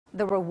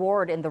The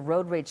reward in the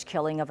road rage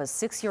killing of a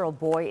 6-year-old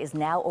boy is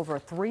now over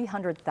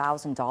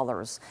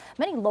 $300,000.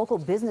 Many local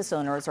business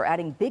owners are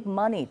adding big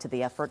money to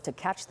the effort to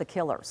catch the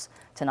killers.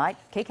 Tonight,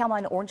 KCAL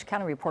 9 Orange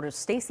County reporter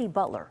Stacy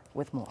Butler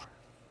with more.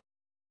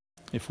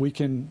 If we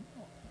can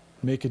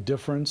make a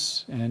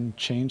difference and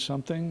change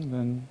something,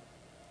 then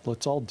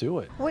let's all do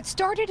it. What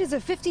started as a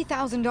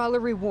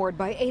 $50,000 reward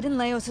by Aiden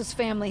Leos'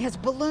 family has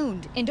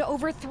ballooned into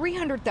over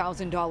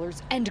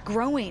 $300,000 and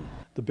growing.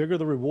 The bigger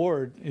the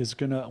reward is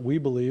gonna, we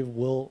believe,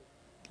 will,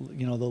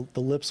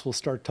 the lips will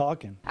start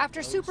talking.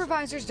 After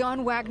supervisors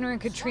Don Wagner and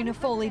Katrina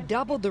Foley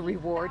doubled the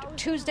reward,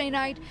 Tuesday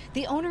night,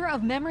 the owner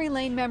of Memory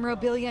Lane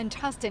Memorabilia in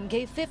Tustin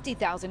gave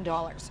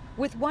 $50,000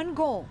 with one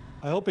goal.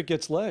 I hope it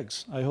gets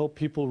legs. I hope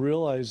people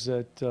realize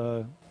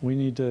that we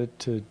need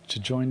to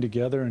join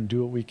together and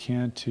do what we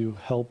can to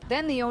help.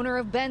 Then the owner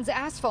of Ben's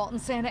Asphalt in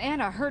Santa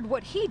Ana heard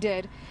what he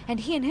did, and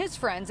he and his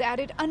friends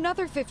added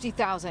another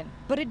 $50,000.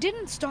 But it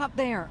didn't stop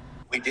there.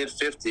 We did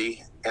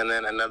 50, and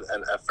then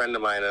a friend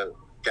of mine, a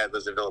guy that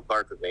lives in Villa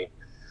Park with me,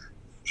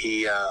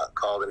 he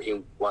called and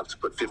he wants to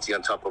put 50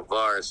 on top of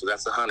ours, so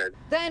that's 100.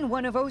 Then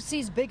one of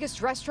OC's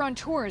biggest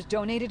restaurateurs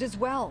donated as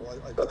well.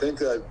 I think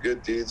that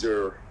good deeds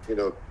are,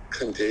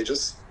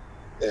 contagious,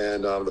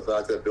 and the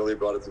fact that Billy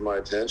brought it to my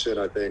attention,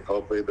 I think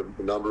hopefully the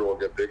number will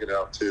get big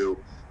enough to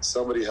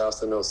somebody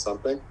has to know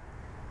something,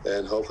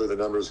 and hopefully the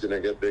number is going to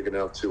get big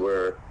enough to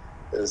where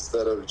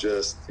instead of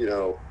just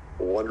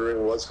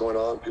wondering what's going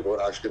on, people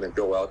are actually going to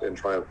go out and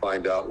try and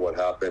find out what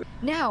happened.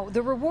 Now,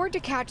 the reward to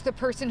catch the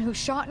person who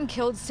shot and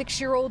killed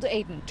 6-year-old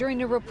Aiden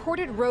during a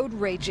reported road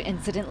rage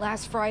incident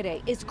last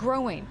Friday is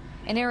growing.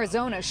 In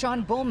Arizona,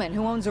 Sean Bullman,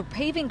 who owns a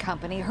paving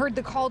company, heard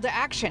the call to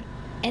action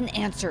and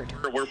answered.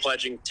 We're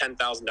pledging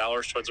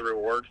 $10,000 towards a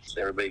reward.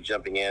 Everybody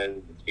jumping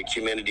in, the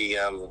community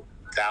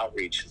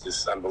outreach is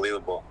just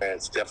unbelievable, and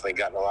it's definitely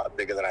gotten a lot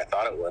bigger than I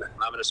thought it would.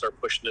 I'm going to start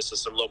pushing this to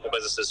some local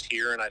businesses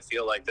here, and I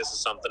feel like this is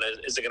something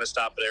that isn't going to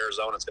stop at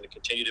Arizona. It's going to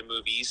continue to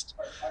move east,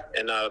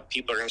 and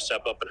people are going to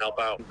step up and help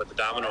out. But the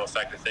domino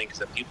effect, I think, is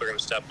that people are going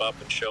to step up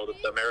and show that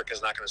America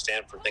is not going to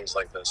stand for things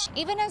like this.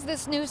 Even as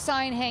this new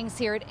sign hangs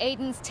here at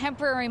Aiden's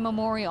temporary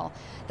memorial,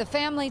 the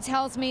family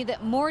tells me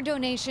that more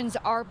donations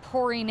are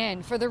pouring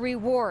in for the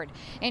reward.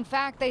 In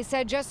fact, they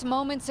said just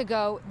moments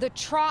ago, the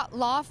Trott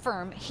Law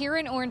Firm here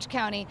in Orange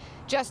County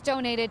just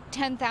donated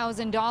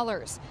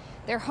 $10,000.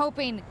 They're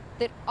hoping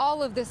that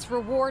all of this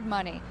reward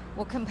money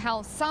will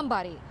compel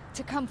somebody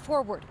to come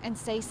forward and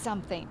say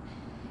something.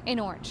 In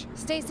Orange,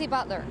 Stacy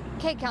Butler,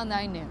 KCAL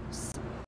 9 News.